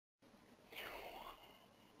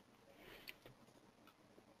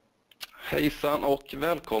Hejsan och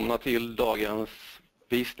välkomna till dagens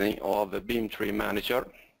visning av BIM Tree Manager.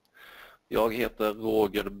 Jag heter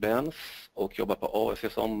Roger Benz och jobbar på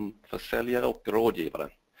AEC som försäljare och rådgivare.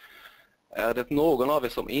 Är det någon av er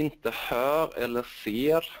som inte hör eller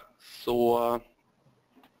ser så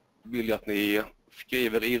vill jag att ni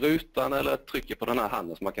skriver i rutan eller trycker på den här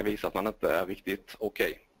handen så man kan visa att man inte är riktigt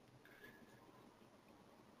okej.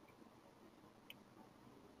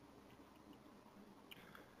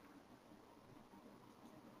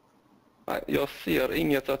 Nej, jag ser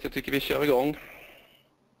inget så att jag tycker vi kör igång.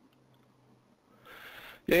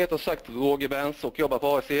 Jag heter sagt Roger Benz och jobbar på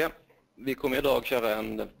AEC. Vi kommer idag köra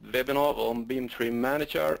en webbinar om BIM Tree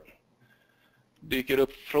Manager. Dyker det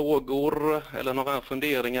upp frågor eller några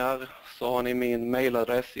funderingar så har ni min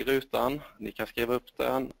mailadress i rutan. Ni kan skriva upp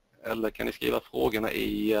den eller kan ni skriva frågorna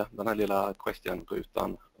i den här lilla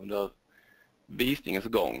question-rutan under visningens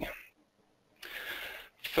gång.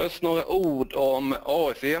 Först några ord om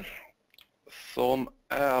AEC som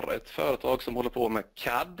är ett företag som håller på med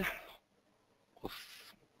CAD och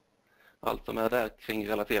allt som är där kring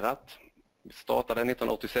relaterat. Vi startade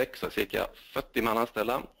 1986 och cirka 40 man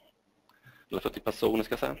anställda. Eller 40 personer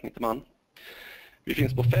ska jag säga, inte man. Vi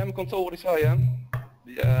finns på 5 kontor i Sverige.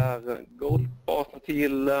 Vi är goldpartner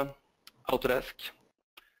till Autodesk,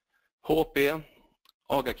 HP,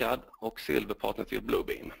 AgaCAD och silverpartner till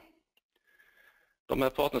Bluebeam. De här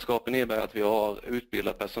partnerskapen innebär att vi har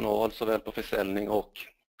utbildad personal såväl på försäljning och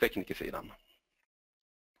teknikersidan.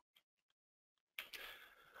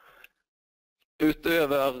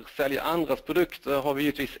 Utöver sälja andras produkter har vi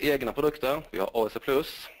givetvis egna produkter. Vi har AEC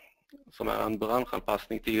Plus som är en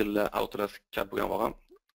branschanpassning till Autodesk CAD-programvara,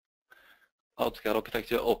 AutoCAD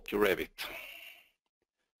Architecture och Revit.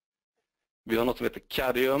 Vi har något som heter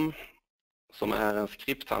Cadium som är en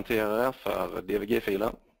skripthanterare för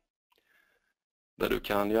DVG-filer där du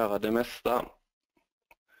kan göra det mesta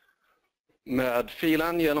med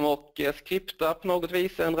filen genom att skripta på något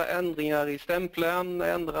vis, ändra ändringar i stämplen,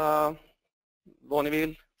 ändra vad ni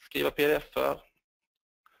vill, skriva pdf-er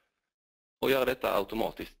och göra detta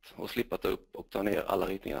automatiskt och slippa ta upp och ta ner alla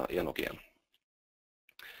ritningar en och en.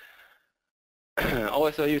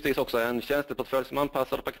 AEC är givetvis också en tjänsteportfölj som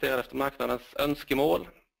anpassar och paketerar efter marknadens önskemål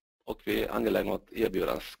och vi är angelägna att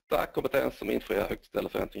erbjuda en stark kompetens som infriar högt ställda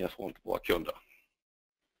förväntningar från våra kunder.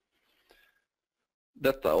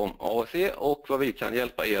 Detta om AEC och vad vi kan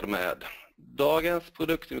hjälpa er med. Dagens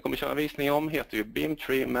produkt som vi kommer köra en visning om heter ju BIM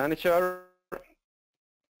Tree Manager.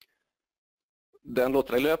 Den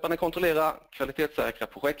låter dig löpande kontrollera kvalitetssäkra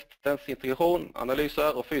projekt, dess integration,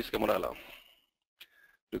 analyser och fysiska modeller.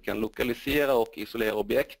 Du kan lokalisera och isolera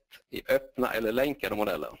objekt i öppna eller länkade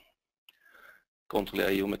modeller.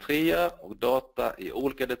 Kontrollera geometrier och data i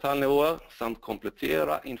olika detaljnivåer samt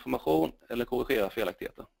komplettera information eller korrigera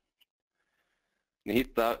felaktigheter. Ni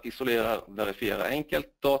hittar, isolerar, verifierar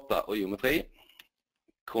enkelt data och geometri.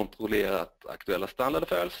 Kontrollera att aktuella standarder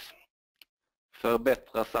följs.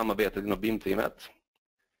 Förbättra samarbetet inom BIM-teamet.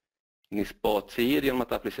 Ni spar tid genom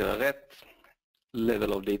att applicera rätt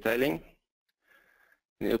level of detailing.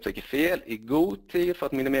 Ni upptäcker fel i god tid för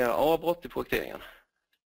att minimera avbrott i projekteringen.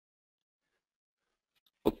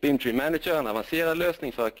 Och BIM Tree Manager är en avancerad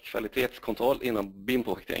lösning för kvalitetskontroll inom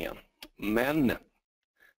BIM-projekteringen. Men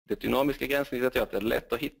det dynamiska gränssnittet gör att det är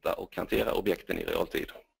lätt att hitta och hantera objekten i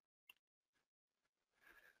realtid.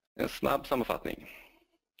 En snabb sammanfattning.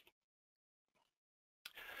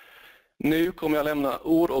 Nu kommer jag lämna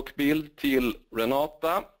ord och bild till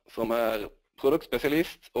Renata som är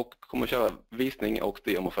produktspecialist och kommer köra visning och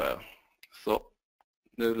demo för er. Så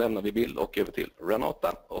nu lämnar vi bild och över till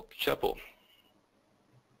Renata och kör på.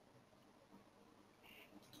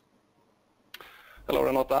 Hello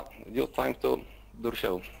Renata, your time to do the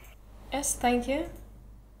show. Yes, thank you.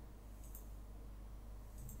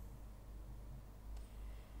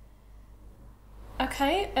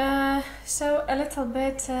 Okay, so a little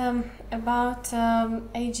bit about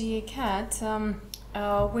AGA CAD.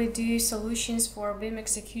 We do solutions for BIM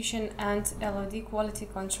execution and LOD quality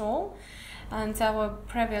control, and our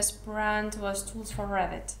previous brand was Tools for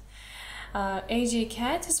Revit. AGA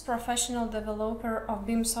CAD is a professional developer of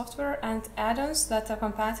BIM software and add-ons that are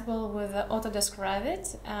compatible with Autodesk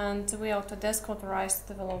Revit, and we are Autodesk authorized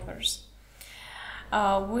developers.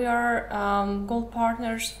 We are gold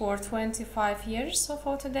partners for 25 years of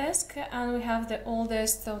Autodesk, and we have the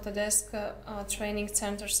oldest Autodesk training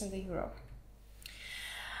centers in Europe.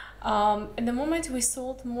 At the moment we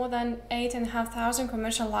sold more than 8,500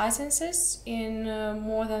 commercial licenses in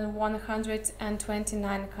more than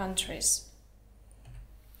 129 countries.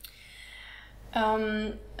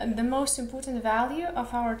 The most important value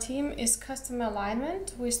of our team is customer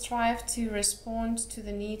alignment. We strive to respond to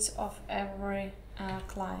the needs of every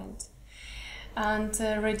client. And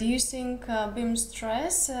reducing BIM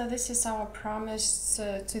stress, this is our promise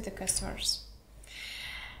to the customers.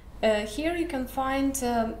 Here you can find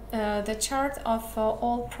the chart of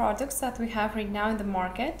all products that we have right now in the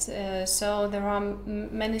market. So there are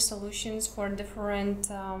many solutions for different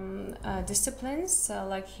disciplines.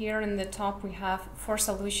 Like here in the top we have 4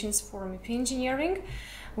 solutions for MEP engineering.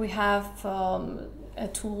 We have a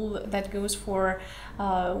tool that goes for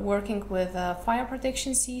working with fire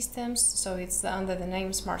protection systems, so it's under the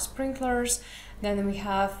name Smart Sprinklers. Then we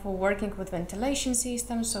have working with ventilation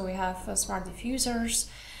systems, so we have smart diffusers.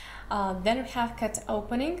 Then we have cut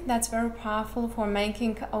opening, that's very powerful for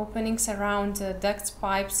making openings around ducts,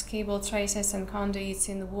 pipes, cable traces and conduits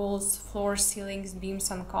in the walls, floors, ceilings, beams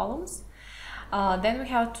and columns. Then we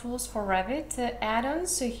have tools for Revit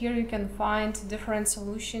add-ons. So here you can find different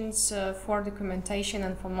solutions for documentation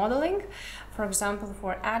and for modeling. For example,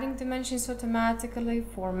 for adding dimensions automatically,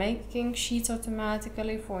 for making sheets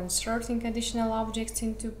automatically, for inserting additional objects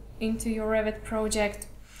into your Revit project.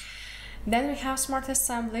 Then we have smart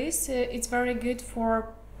assemblies. It's very good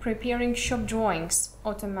for preparing shop drawings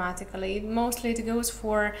automatically. Mostly it goes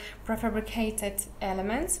for prefabricated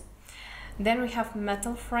elements. Then we have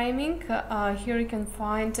metal framing. Here you can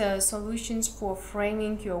find solutions for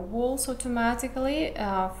framing your walls automatically,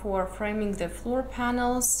 for framing the floor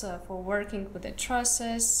panels, for working with the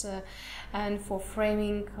trusses, and for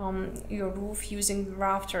framing your roof using the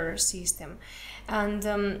rafter system. And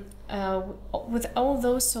with all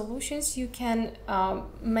those solutions you can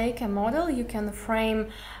make a model, you can frame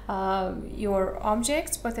your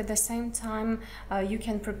objects, but at the same time you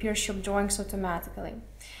can prepare shop drawings automatically.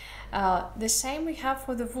 The same we have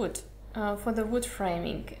for the wood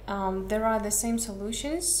framing. There are the same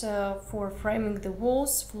solutions for framing the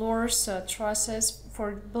walls, floors, trusses,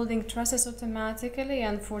 for building trusses automatically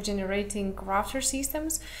and for generating rafter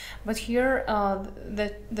systems, but here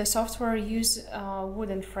the software use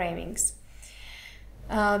wooden framings.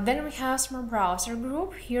 Then we have Smart Browser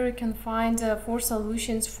Group. Here you can find 4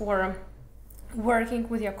 solutions for working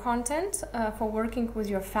with your content, for working with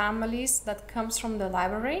your families that comes from the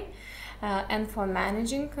library, and for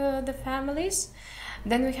managing the families.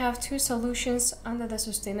 Then we have 2 solutions under the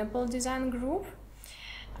Sustainable Design Group.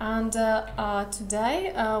 And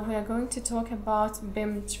today we are going to talk about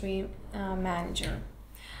BIM Tree Manager.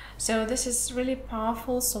 So this is really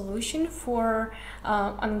powerful solution for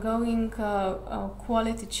ongoing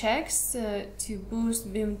quality checks to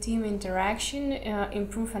boost BIM team interaction,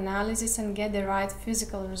 improve analysis and get the right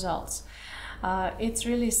physical results. It's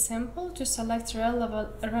really simple to select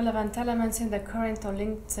relevant elements in the current or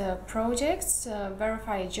linked projects,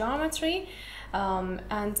 verify geometry,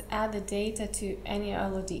 and add the data to any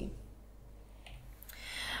LOD.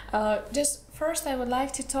 Just first I would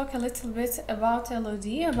like to talk a little bit about LOD,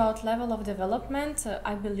 about level of development.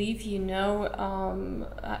 I believe you know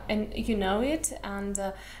and you know it, and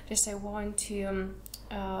just I want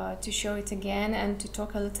to show it again and to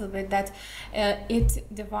talk a little bit that it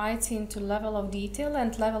divides into level of detail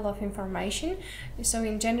and level of information. So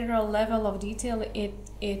in general, level of detail,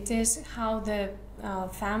 it is how the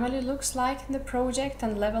family looks like in the project,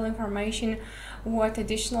 and level information, what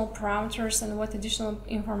additional parameters and what additional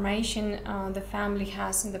information the family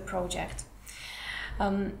has in the project.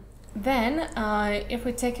 Then if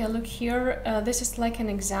we take a look here, this is like an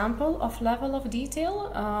example of level of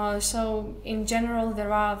detail. So in general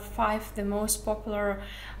there are 5 the most popular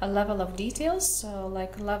level of details, so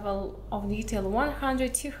like level of detail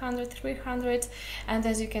 100, 200, 300, and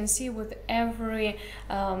as you can see, with every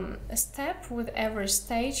step, with every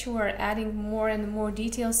stage, we're adding more and more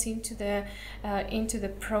details into the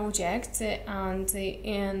project, and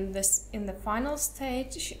in the final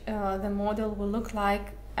stage the model will look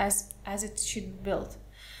like as it should build.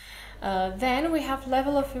 Then we have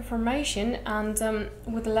level of information, and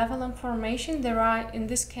with level of information there are, in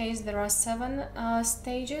this case, there are 7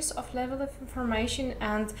 stages of level of information,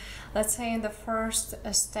 and let's say in the first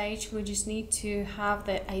stage we just need to have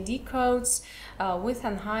the ID codes, width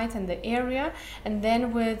and height and the area, and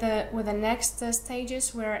then with the next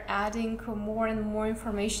stages we're adding more and more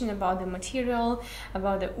information about the material,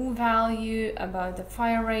 about the U value, about the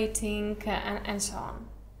fire rating, and so on.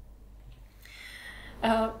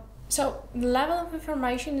 So the level of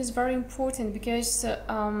information is very important because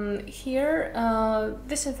here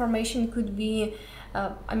this information could be,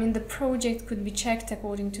 I mean, the project could be checked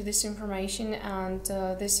according to this information, and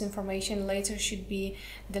this information later should be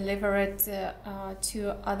delivered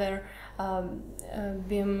to other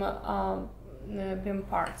BIM BIM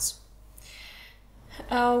parts.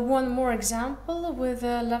 One more example with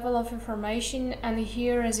a level of information, and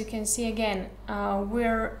here, as you can see again,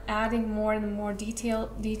 we're adding more and more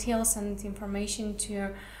details and information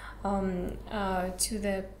to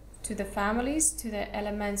the families, to the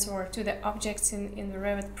elements, or to the objects in the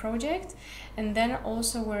Revit project, and then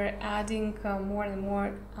also we're adding more and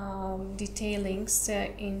more detailings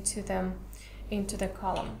into the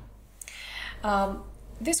column.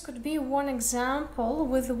 This could be one example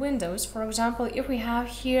with the windows. For example, if we have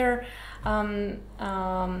here 5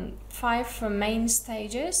 main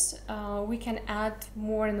stages, we can add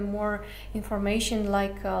more and more information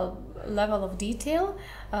like level of detail.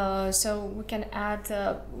 So we can add,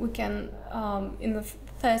 in the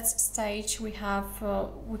third stage we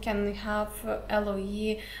can have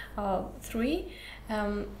LOE 3.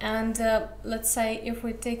 Let's say if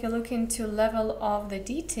we take a look into level of the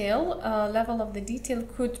detail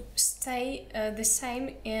could stay the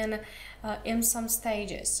same in some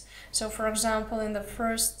stages. So for example, in the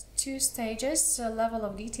first 2 stages, level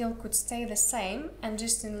of detail could stay the same, and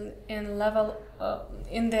just in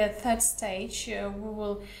the third stage we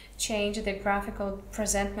will change the graphical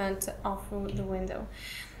presentment of the window.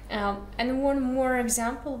 And one more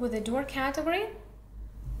example with the door category.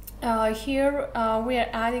 Here we are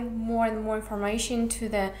adding more and more information to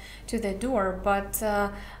the door, but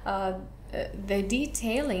the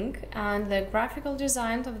detailing and the graphical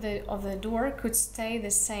design of the door could stay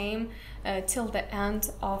the same till the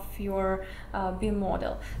end of your BIM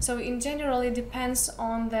model. So in general, it depends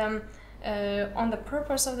on the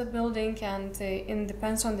purpose of the building, and it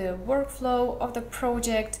depends on the workflow of the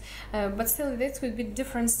project, but still this would be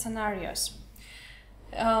different scenarios.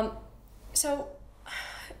 So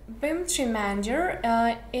BIM Tree Manager,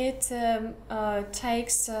 it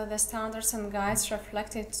takes the standards and guides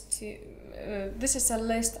reflected to, this is a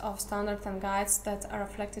list of standards and guides that are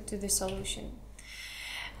reflected to the solution.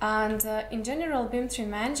 And in general, BIM Tree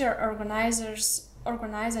Manager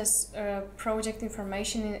organizes project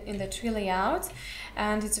information in the tree layout,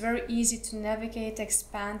 and it's very easy to navigate,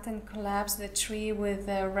 expand and collapse the tree with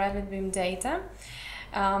Revit BIM-data.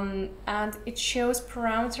 And it shows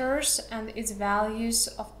parameters and its values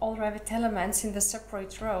of all Revit elements in the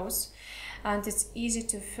separate rows, and it's easy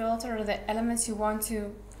to filter the elements you want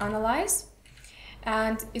to analyze,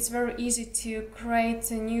 and it's very easy to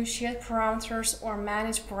create new shared parameters or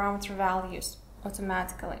manage parameter values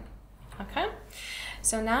automatically. Okay,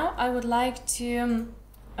 so now I would like to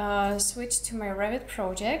switch to my Revit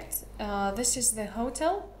project. This is the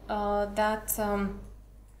hotel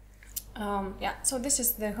so this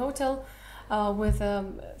is the hotel with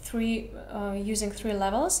using 3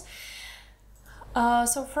 levels.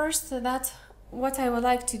 So first, what I would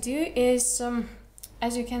like to do is,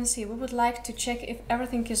 as you can see, we would like to check if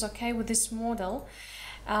everything is okay with this model.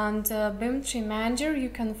 And BIM Tree Manager you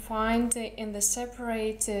can find in the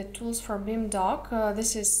separate tools for BIM doc.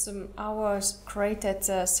 This is our created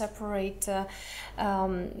separate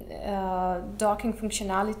docking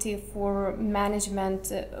functionality for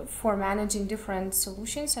management, for managing different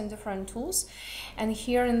solutions and different tools. And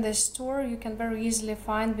here in the store you can very easily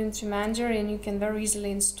find BIM Tree Manager, and you can very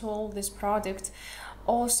easily install this product.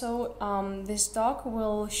 Also, this doc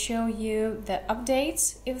will show you the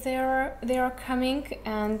updates if they are coming,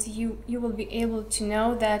 and you will be able to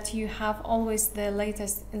know that you have always the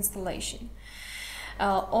latest installation.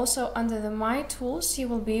 Also, under the My Tools, you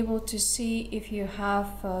will be able to see if you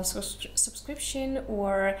have a subscription,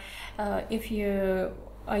 or if you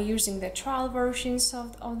are using the trial versions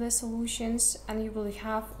of the solutions, and you will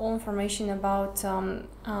have all information about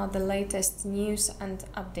the latest news and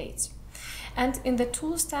updates. And in the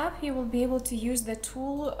Tools tab, you will be able to use the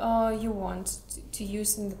tool you want to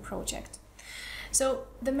use in the project. So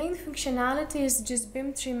the main functionality is just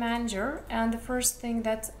BIM Tree Manager, and the first thing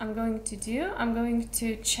that I'm going to do, I'm going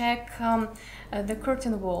to check the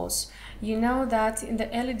curtain walls. You know that in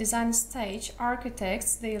the early design stage,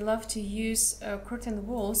 architects, they love to use curtain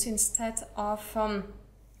walls instead of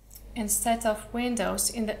windows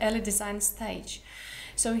in the early design stage.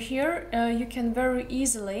 So here you can very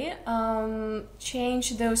easily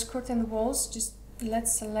change those curtain walls. Just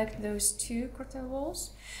let's select those 2 curtain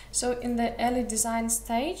walls. So in the early design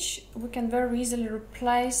stage, we can very easily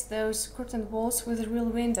replace those curtain walls with real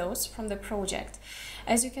windows from the project.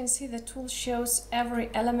 As you can see, the tool shows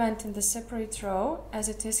every element in the separate row as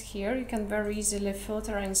it is here. You can very easily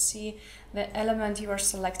filter and see the element you are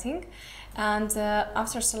selecting. And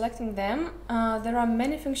after selecting them, there are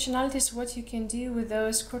many functionalities what you can do with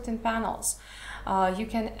those curtain panels. You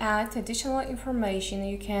can add additional information.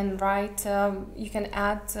 You can write, you can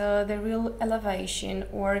add the real elevation,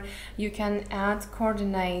 or you can add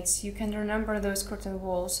coordinates. You can remember those curtain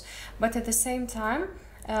walls, but at the same time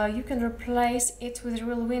you can replace it with a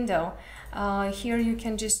real window. Here you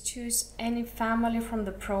can just choose any family from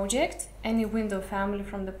the project, any window family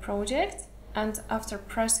from the project, and after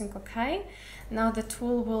pressing OK, now the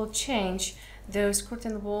tool will change those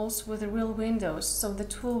curtain walls with the real windows. So the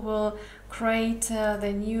tool will create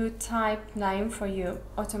the new type name for you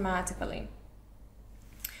automatically.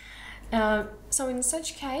 So in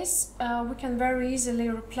such case, we can very easily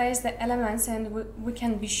replace the elements, and we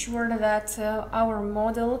can be sure that our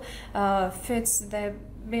model fits the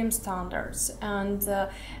BIM standards. And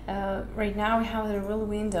right now we have the real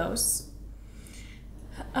windows.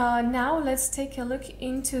 Now let's take a look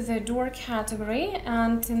into the door category,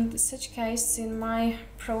 and in such case, in my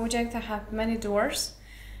project I have many doors.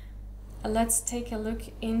 Let's take a look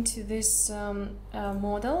into this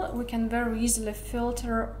model. We can very easily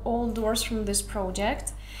filter all doors from this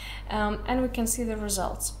project, and we can see the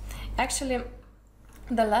results. Actually,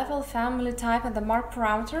 the level, family type, and the mark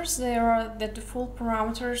parameters, they are the default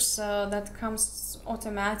parameters that comes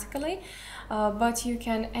automatically, but you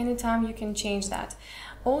can, anytime you can change that.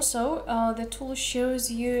 Also, the tool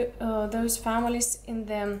shows you those families in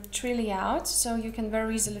the tree layout, so you can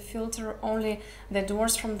very easily filter only the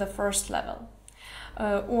doors from the first level.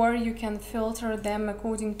 Or you can filter them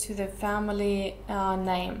according to the family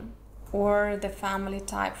name or the family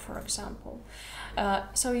type, for example.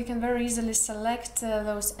 So you can very easily select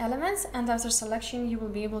those elements, and after selection you will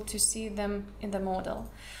be able to see them in the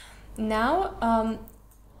model. Now,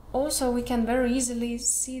 also we can very easily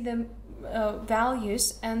see the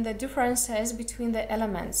values and the differences between the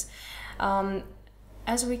elements.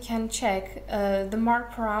 As we can check the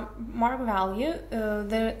mark value,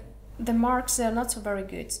 the marks are not so very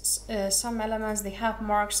good. Some elements, they have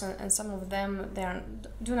marks, and some of them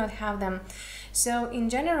do not have them. So in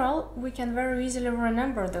general, we can very easily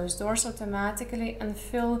remember those doors automatically and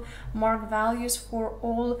fill mark values for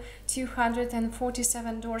all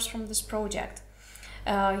 247 doors from this project.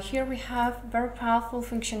 Here we have very powerful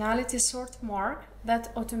functionality, sort mark,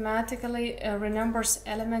 that automatically remembers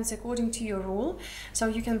elements according to your rule. So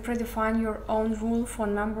you can predefine your own rule for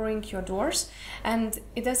numbering your doors, and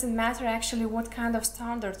it doesn't matter actually what kind of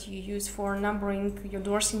standard you use for numbering your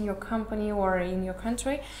doors in your company or in your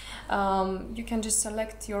country. You can just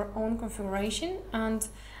select your own configuration, and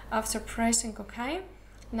after pressing OK,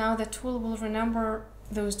 now the tool will remember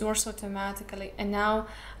those doors automatically, and now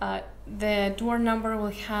the door number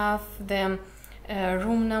will have the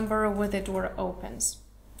room number where the door opens.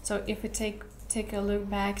 So if we take a look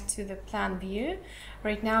back to the plan view,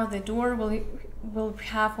 right now the door will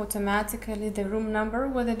have automatically the room number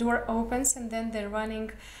where the door opens, and then the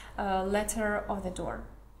running letter of the door.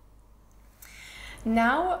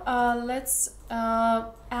 Now let's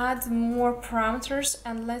add more parameters,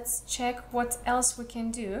 and let's check what else we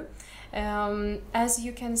can do. As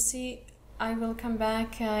you can see, I will come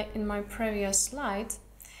back in my previous slide.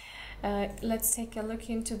 Let's take a look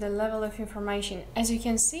into the level of information. As you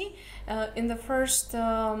can see, in the first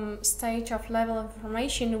stage of level of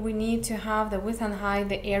information, we need to have the width and height,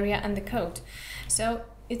 the area, and the code. So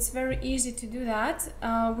it's very easy to do that.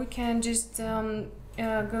 We can just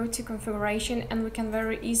go to configuration, and we can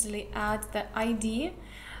very easily add the ID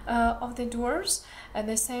of the doors. At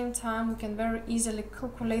the same time, we can very easily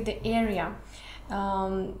calculate the area.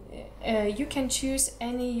 You can choose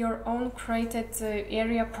any your own created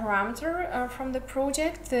area parameter from the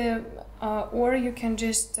project, or you can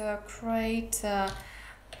just create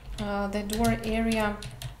the door area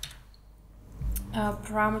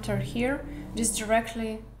parameter here just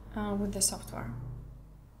directly with the software.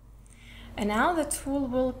 And now the tool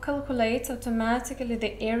will calculate automatically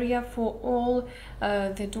the area for all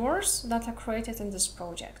the doors that are created in this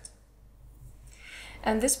project.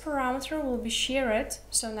 And this parameter will be shared,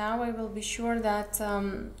 so now I will be sure that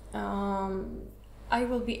I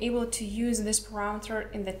will be able to use this parameter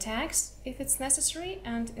in the tags if it's necessary,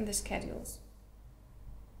 and in the schedules.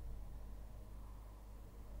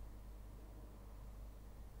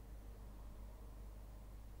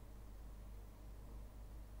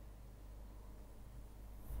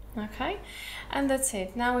 Okay, and that's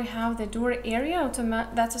it. Now we have the door area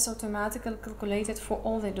that is automatically calculated for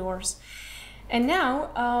all the doors. And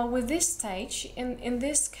now with this stage, in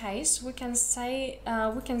this case, we can say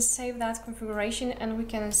we can save that configuration, and we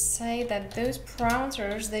can say that those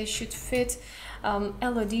parameters, they should fit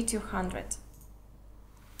LOD 200.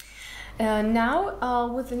 Now,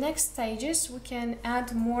 with the next stages, we can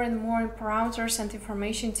add more and more parameters and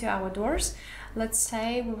information to our doors. Let's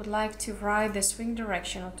say we would like to write the swing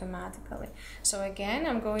direction automatically. So again,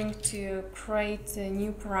 I'm going to create a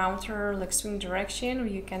new parameter like swing direction.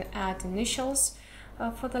 You can add initials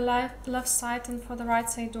for the left side and for the right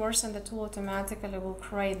side doors, and the tool automatically will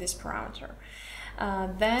create this parameter.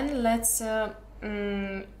 Then let's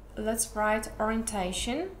write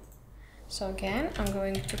orientation. So again, I'm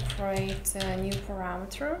going to create a new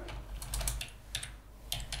parameter,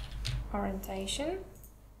 orientation.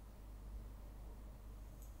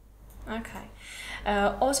 Okay.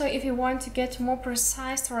 Also, if you want to get more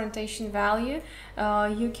precise orientation value,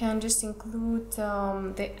 you can just include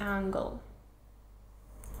the angle.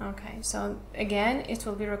 Okay, so again, it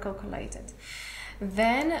will be recalculated.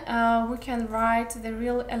 Then we can write the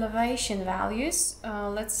real elevation values.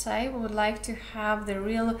 Let's say we would like to have the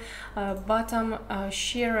real bottom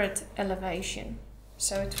sheared elevation.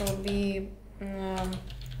 So it will be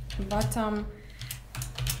bottom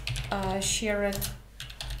sheared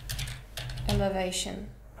elevation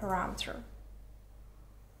parameter.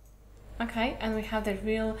 Okay, and we have the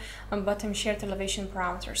real bottom sheared elevation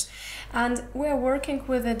parameters. And we are working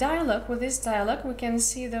with a dialog. With this dialog, we can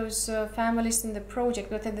see those families in the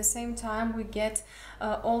project, but at the same time, we get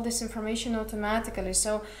all this information automatically.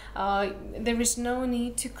 So there is no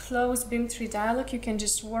need to close BIM Tree dialog. You can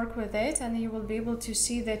just work with it, and you will be able to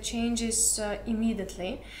see the changes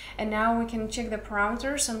immediately. And now we can check the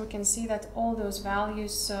parameters, and we can see that all those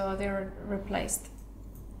values they're replaced.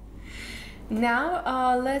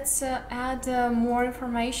 Now let's add more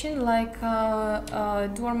information like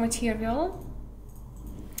door material.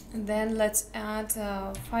 Then let's add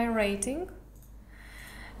fire rating.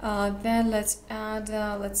 Then let's add,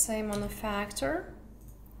 let's say, manufacturer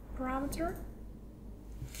parameter.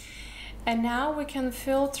 And now we can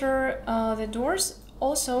filter the doors.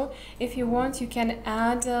 Also, if you want, you can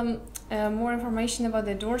add more information about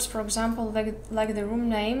the doors, for example, like the room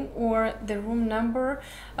name or the room number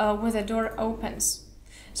where the door opens.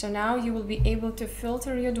 So now you will be able to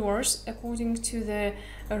filter your doors according to the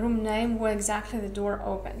room name where exactly the door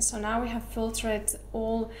opens. So now we have filtered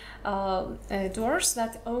all doors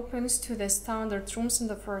that opens to the standard rooms in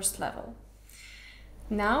the first level.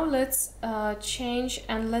 Now let's change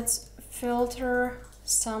and let's filter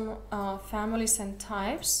some families and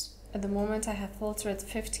types. At the moment I have filtered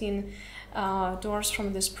 15 doors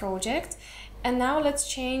from this project, and now let's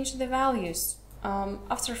change the values.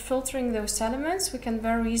 After filtering those elements, we can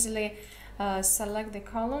very easily select the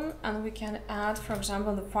column, and we can add, for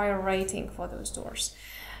example, the fire rating for those doors.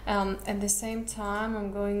 At the same time,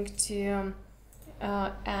 I'm going to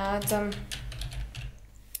add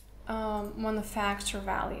manufacturer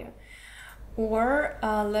value. Or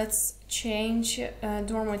let's change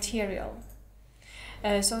door material.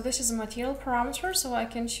 So this is a material parameter, so I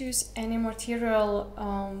can choose any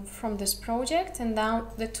material from this project, and now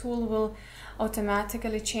the tool will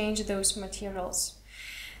automatically change those materials.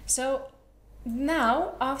 So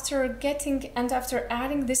now, after getting and after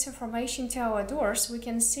adding this information to our doors, we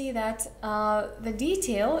can see that the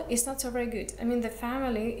detail is not so very good. I mean, the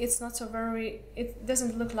family, it's not so very, it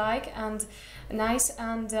doesn't look like and nice,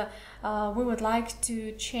 and we would like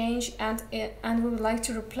to change and we would like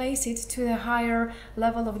to replace it to the higher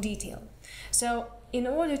level of detail. So in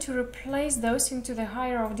order to replace those into the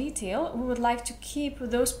higher of detail, we would like to keep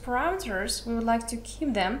those parameters, we would like to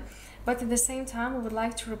keep them, but at the same time we would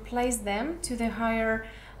like to replace them to the higher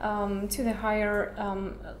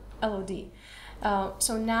LOD.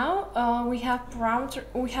 So now we have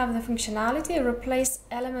the functionality replace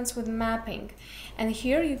elements with mapping, and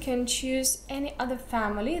here you can choose any other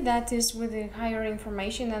family that is with a higher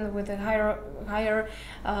information and with a higher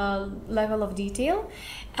level of detail.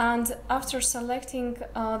 And after selecting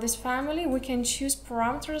this family, we can choose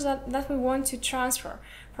parameters that we want to transfer.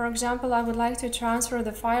 For example, I would like to transfer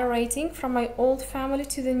the fire rating from my old family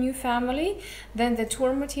to the new family, then the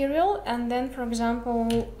tour material, and then, for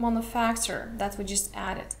example, manufacturer that we just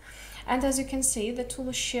added. And as you can see, the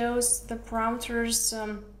tool shows the parameters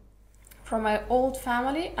from my old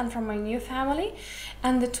family and from my new family,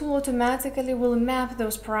 and the tool automatically will map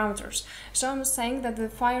those parameters. So I'm saying that the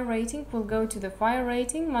fire rating will go to the fire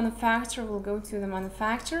rating, manufacturer will go to the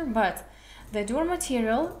manufacturer, but the door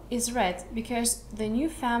material is red because the new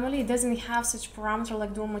family doesn't have such parameter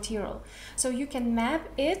like door material. So you can map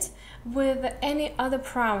it with any other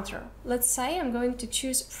parameter. Let's say I'm going to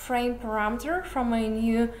choose frame parameter from my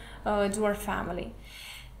new door family.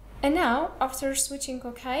 And now, after switching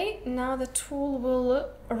OK, now the tool will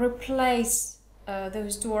replace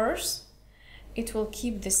those doors. It will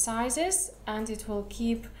keep the sizes and it will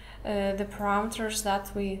keep the parameters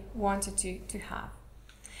that we wanted to have.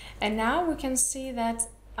 And now we can see that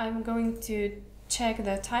I'm going to check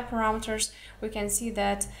the type parameters. We can see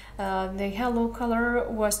that the hello color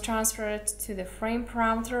was transferred to the frame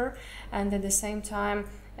parameter, and at the same time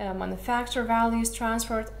manufacturer value is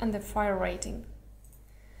transferred and the fire rating.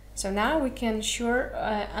 So now we can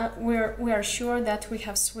we are sure that we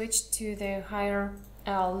have switched to the higher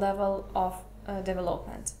level of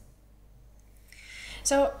development.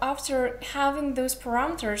 So after having those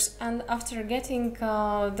parameters and after getting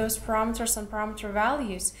those parameters and parameter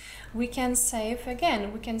values, we can save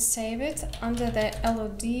again. We can save it under the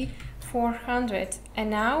LOD 400, and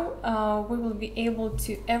now we will be able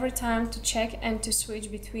to every time to check and to switch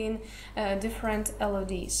between different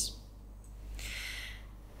LODs.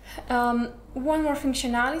 One more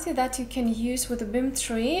functionality that you can use with the BIM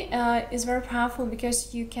tree is very powerful,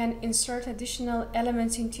 because you can insert additional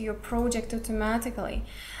elements into your project automatically.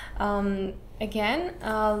 Again,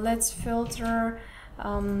 let's filter,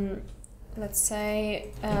 let's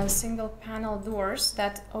say, single panel doors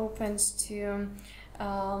that opens to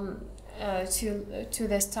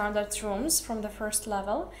the standard rooms from the first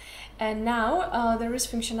level. And now there is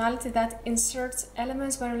functionality that inserts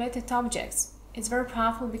elements by related objects. It's very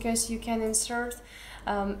powerful because you can insert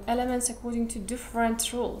elements according to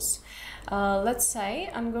different rules. Let's say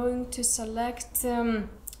I'm going to select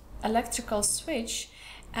electrical switch,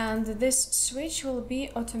 and this switch will be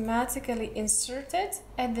automatically inserted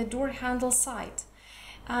at the door handle side.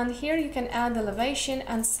 And here you can add elevation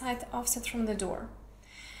and side offset from the door.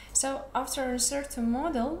 So after insert to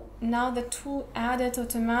model, now the tool added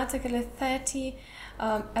automatically 30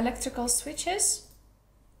 electrical switches.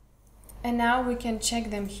 And now we can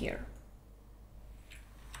check them here.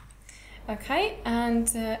 Okay, and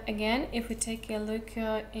again, if we take a look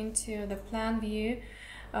into the plan view,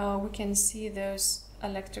 we can see those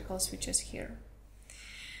electrical switches here.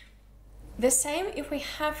 The same if we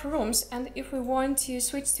have rooms, and if we want to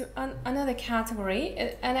switch to another category,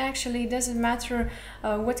 and actually it doesn't matter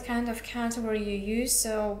what kind of category you use.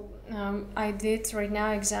 So I did right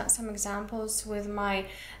now some examples with my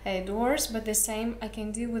doors, but the same I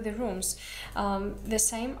can do with the rooms. The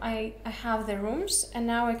same I have the rooms, and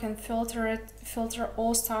now I can filter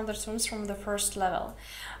all standard rooms from the first level.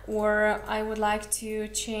 Or I would like to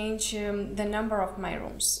change the number of my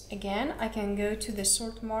rooms. Again, I can go to the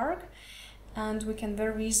sort mark, and we can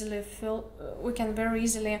very easily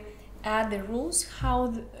add the rules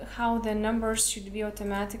how the numbers should be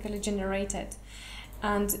automatically generated.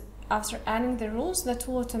 And after adding the rules, the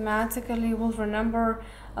tool automatically will renumber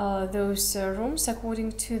those rooms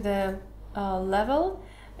according to the level,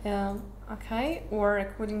 okay, or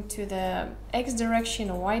according to the X direction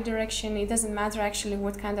or Y direction. It doesn't matter actually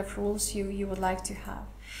what kind of rules you would like to have.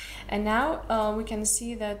 And now we can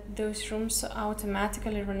see that those rooms are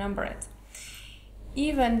automatically renumbered.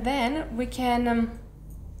 Even then, we can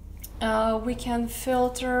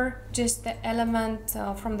filter just the element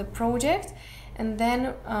from the project, and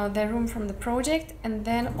then the room from the project, and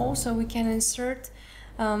then also we can insert,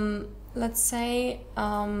 let's say,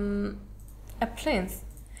 a plinth.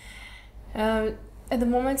 At the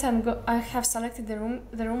moment, I have selected the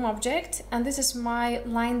room object, and this is my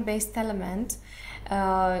line-based element.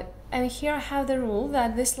 And here I have the rule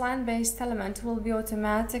that this line-based element will be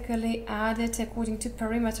automatically added according to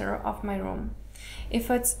perimeter of my room. If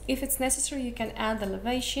it's necessary, you can add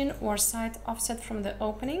elevation or side offset from the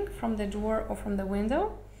opening, from the door or from the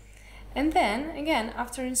window. And then, again,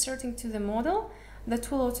 after inserting to the model, the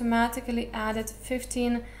tool automatically added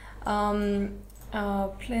 15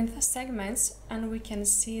 plinth segments, and we can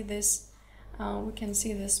see this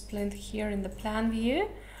plinth here in the plan view.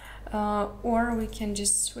 Or we can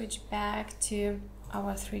just switch back to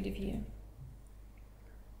our 3D view.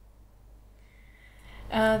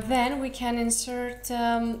 Then we can insert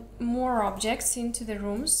more objects into the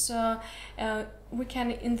rooms. We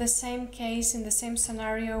can, in the same case, in the same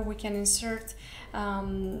scenario, we can insert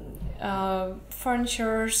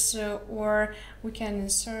furnitures, or we can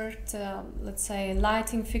insert, let's say,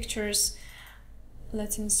 lighting fixtures.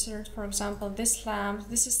 Let's insert, for example, this lamp.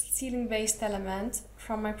 This is ceiling-based element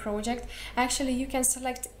from my project. Actually, you can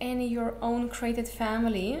select any your own created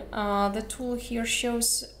family. The tool here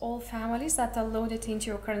shows all families that are loaded into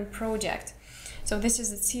your current project. So this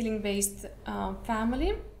is a ceiling-based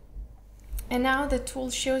family. And now the tool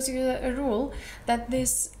shows you a rule that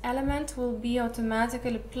this element will be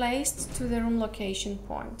automatically placed to the room location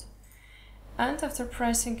point. And after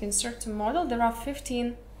pressing insert to model, there are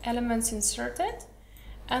 15 elements inserted.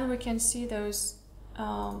 And we can see those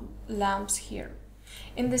lamps here.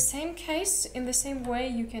 In the same case, in the same way,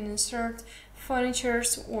 you can insert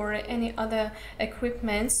furnitures or any other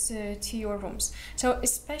equipments to your rooms. So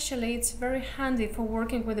especially it's very handy for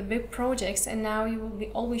working with the big projects, and now you will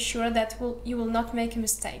be always sure that you will not make a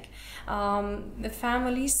mistake. The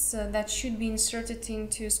families that should be inserted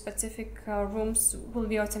into specific rooms will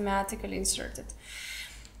be automatically inserted.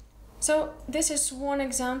 So this is one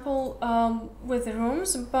example with the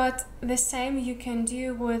rooms, but the same you can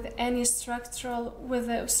do with any structural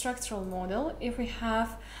model. If we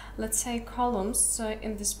have, let's say, columns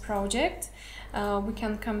in this project, we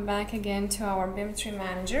can come back again to our BIM Tree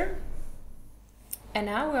Manager. And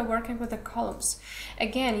now we're working with the columns.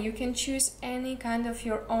 Again, you can choose any kind of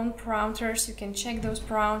your own parameters. You can check those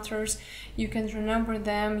parameters. You can renumber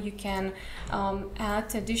them. You can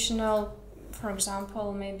add additional, for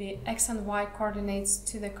example, maybe X and Y coordinates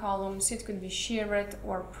to the columns. It could be shared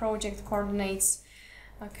or project coordinates.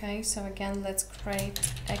 Okay, so again, let's create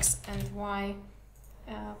X and Y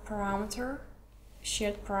parameter,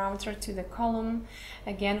 shared parameter to the column.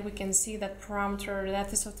 Again, we can see that parameter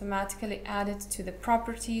that is automatically added to the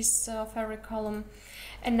properties of every column.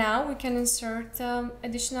 And now we can insert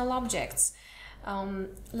additional objects.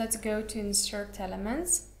 Let's go to insert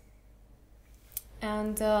elements,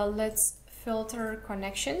 and let's filter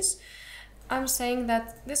connections. I'm saying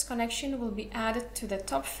that this connection will be added to the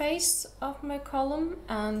top face of my column,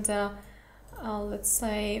 and let's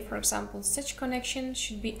say, for example, such connection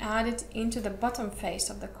should be added into the bottom face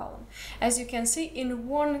of the column. As you can see,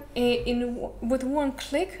 with one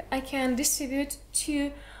click, I can distribute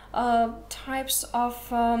two types of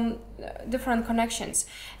different connections.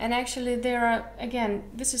 And actually there are, again,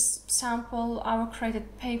 this is sample our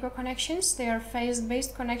created paper connections. They are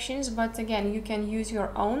face-based connections, but again, you can use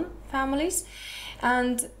your own families.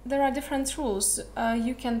 And there are different rules.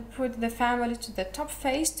 You can put the family to the top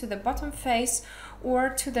face, to the bottom face, or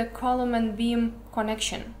to the column and beam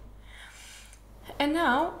connection. And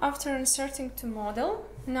now, after inserting to model,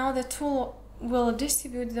 now the tool will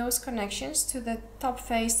distribute those connections to the top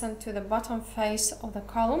face and to the bottom face of the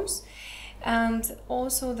columns. And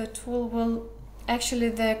also the tool will, actually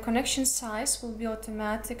the connection size will be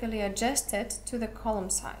automatically adjusted to the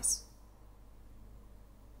column size,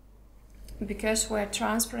 because we're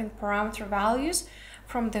transferring parameter values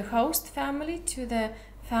from the host family to the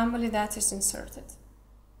family that is inserted.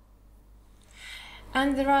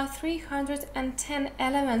 And there are 310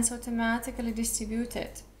 elements automatically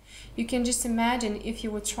distributed. You can just imagine if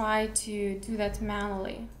you would try to do that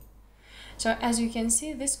manually. So as you can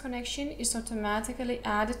see, this connection is automatically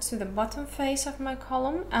added to the bottom face of my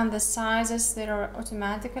column, and the sizes that are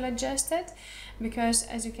automatically adjusted, because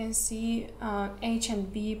as you can see, H and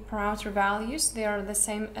B parameter values, they are the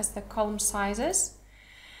same as the column sizes.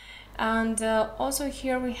 And also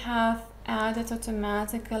here we have added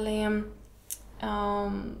automatically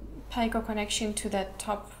Pico connection to the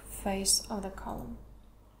top face of the column.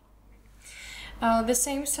 The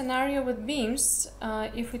same scenario with beams.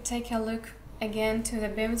 If we take a look again to the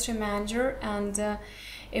BIM Tree Manager, and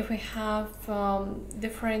if we have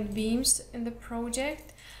different beams in the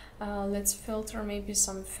project, let's filter maybe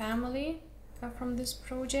some family from this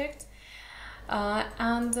project,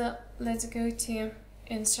 and let's go to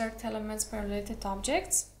insert elements by related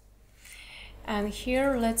objects, and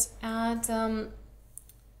here let's add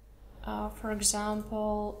for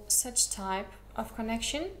example such type of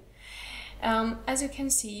connection. As you can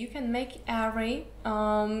see, you can make array,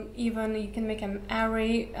 even you can make an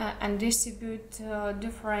array and distribute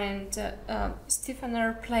different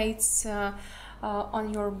stiffener plates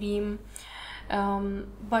on your beam.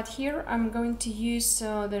 But here I'm going to use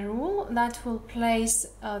the rule that will place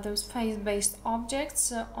those face-based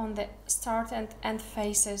objects on the start and end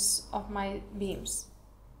faces of my beams.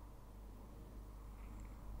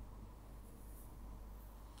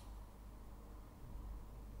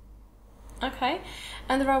 Okay,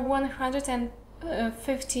 and there are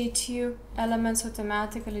 152 elements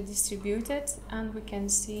automatically distributed, and we can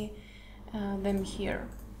see them here.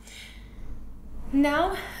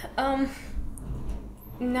 Now,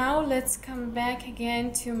 now let's come back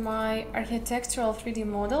again to my architectural 3D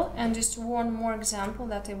model, and just one more example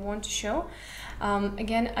that I want to show.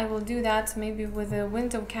 Again, I will do that maybe with a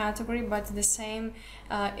window category, but the same,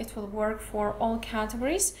 it will work for all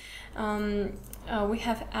categories. We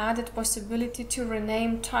have added possibility to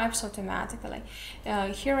rename types automatically.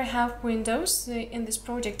 Here I have windows in this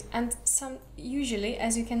project, and some usually,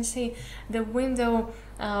 as you can see, the window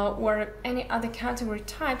or any other category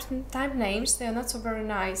type names, they are not so very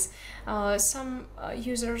nice. Some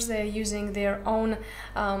users, they're using their own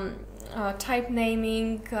type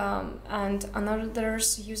naming, and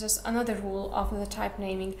others uses another rule of the type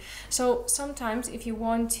naming. So sometimes if you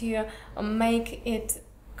want to make it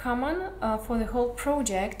common for the whole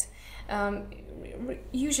project,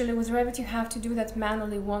 usually with Revit you have to do that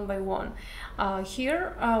manually one by one. Here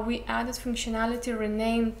we added functionality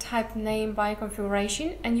rename type name by configuration,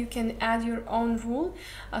 and you can add your own rule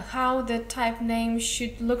how the type name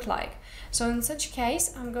should look like. So in such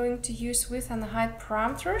case I'm going to use width and height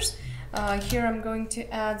parameters. Here I'm going to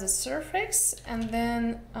add the suffix and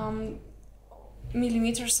then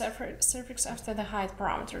millimeter suffix after the height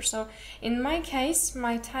parameter. So in my case,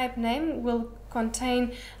 my type name will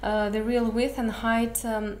contain the real width and height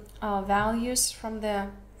values from the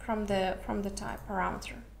type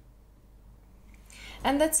parameter.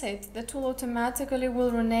 And that's it. The tool automatically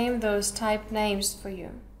will rename those type names for you.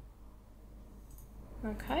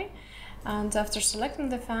 Okay. And after selecting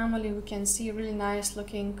the family, we can see a really nice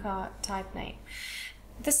looking type name.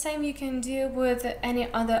 The same you can do with any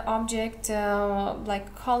other object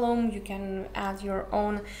like column. You can add your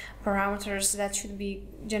own parameters that should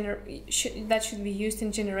be used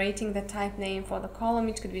in generating the type name for the column.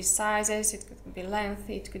 It could be sizes, it could be length,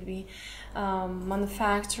 it could be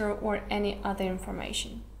manufacturer or any other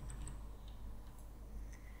information.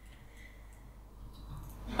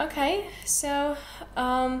 Okay, so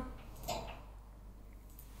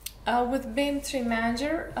with BIM Tree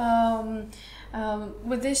Manager,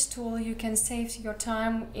 with this tool you can save your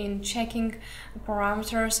time in checking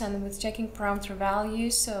parameters and with checking parameter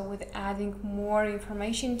values, with adding more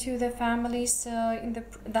information to the families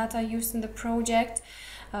that are used in the project,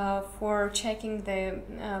 for checking the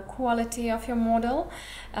quality of your model,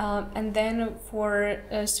 and then for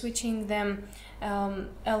switching them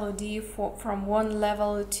LOD from one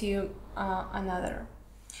level to another.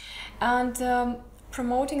 And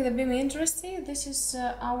promoting the BIM industry, this is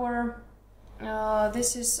our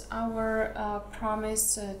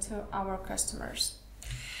promise to our customers.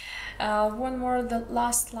 One more, the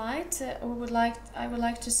last slide I would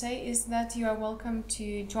like to say is that you are welcome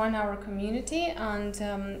to join our community, and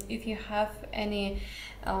if you have any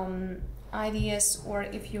ideas or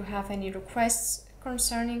if you have any requests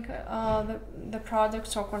concerning the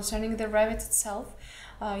products or concerning the Revit itself,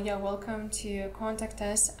 you're welcome to contact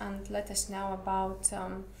us and let us know about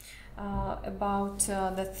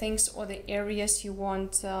the things or the areas you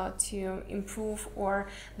want to improve, or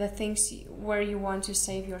the things where you want to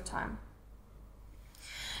save your time.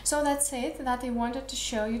 So that's it that I wanted to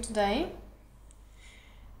show you today.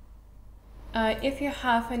 If you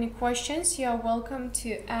have any questions, you are welcome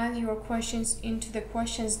to add your questions into the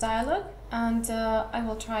questions dialog, and I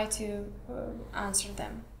will try to answer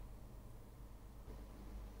them.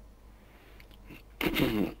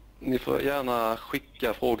 Ni får gärna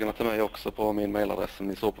skicka frågorna till mig också på min mailadress som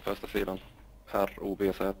ni såg på första sidan,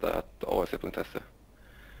 robz@aec.se.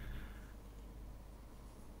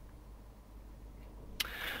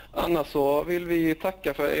 Annars så vill vi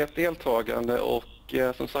tacka för ert deltagande, och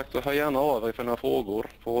som sagt hör gärna av er för några frågor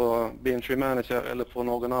på BIM Tree Manager eller på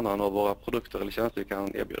någon annan av våra produkter eller tjänster vi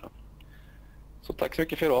kan erbjuda. Så tack så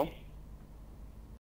mycket för idag.